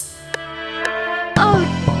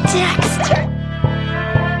Finna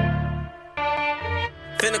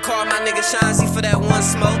call my nigga Shawnzy for that one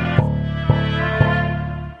smoke.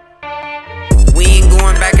 We ain't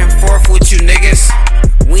going back and forth with you niggas.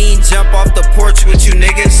 We ain't jump off the porch with you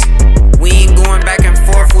niggas. We ain't going back and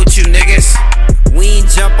forth with you niggas. We ain't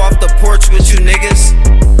jump off the porch with you niggas.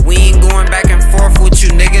 We ain't going back and forth with you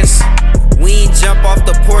niggas. We ain't jump off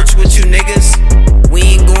the porch with you niggas. We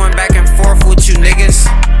ain't going back and forth with you niggas.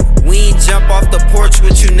 We ain't jump off the porch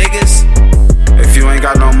with you niggas. If you ain't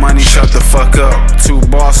got no money, shut the fuck up. Two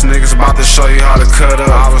boss niggas about to show you how to cut up.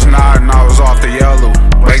 I was nodding, I was off the yellow.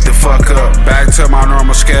 Wake the fuck up, back to my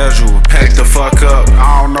normal schedule. Pack the fuck up,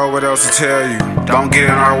 I don't know what else to tell you. Don't get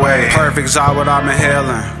in our way, perfect's all what I'm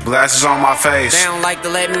inhaling. Glasses on my face. They don't like to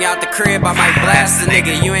let me out the crib, I might blast a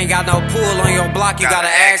nigga. You ain't got no pool on your block, you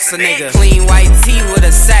gotta ask a nigga. Clean white tee with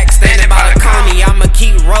a sack, standing by the coney. I'ma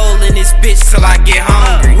keep rolling this bitch till I get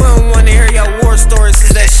hungry. We don't wanna hear your war stories,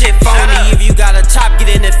 cause that shit phony. If you got a chop,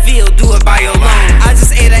 get in the field, do it by your loan. I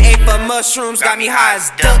just ate an eighth of mushrooms, got me high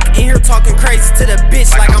as duck. In here talking crazy to the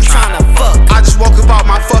bitch like I'm tryna fuck. I just woke up out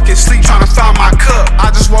my fucking sleep tryna find my cup.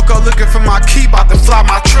 I just woke up looking for my key, bout to fly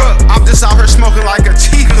my truck. I'm just out here smoking like a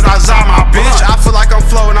T, cause I zot my bitch. I feel like I'm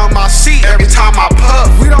floating on my seat every time I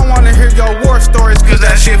puff. We don't wanna hear your war stories, cause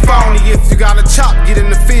that shit phony. If you got a chop, get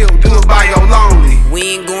in the field, do it by your lonely.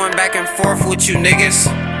 We ain't going back and forth with you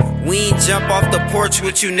niggas. We ain't jump off the porch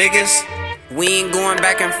with you niggas. We ain't going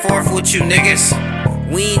back and forth with you niggas.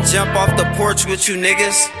 We ain't jump off the porch with you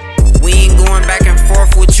niggas. We ain't going back and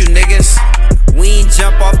forth with you niggas. We ain't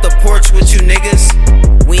jump off the porch with you niggas.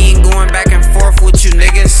 We ain't going back and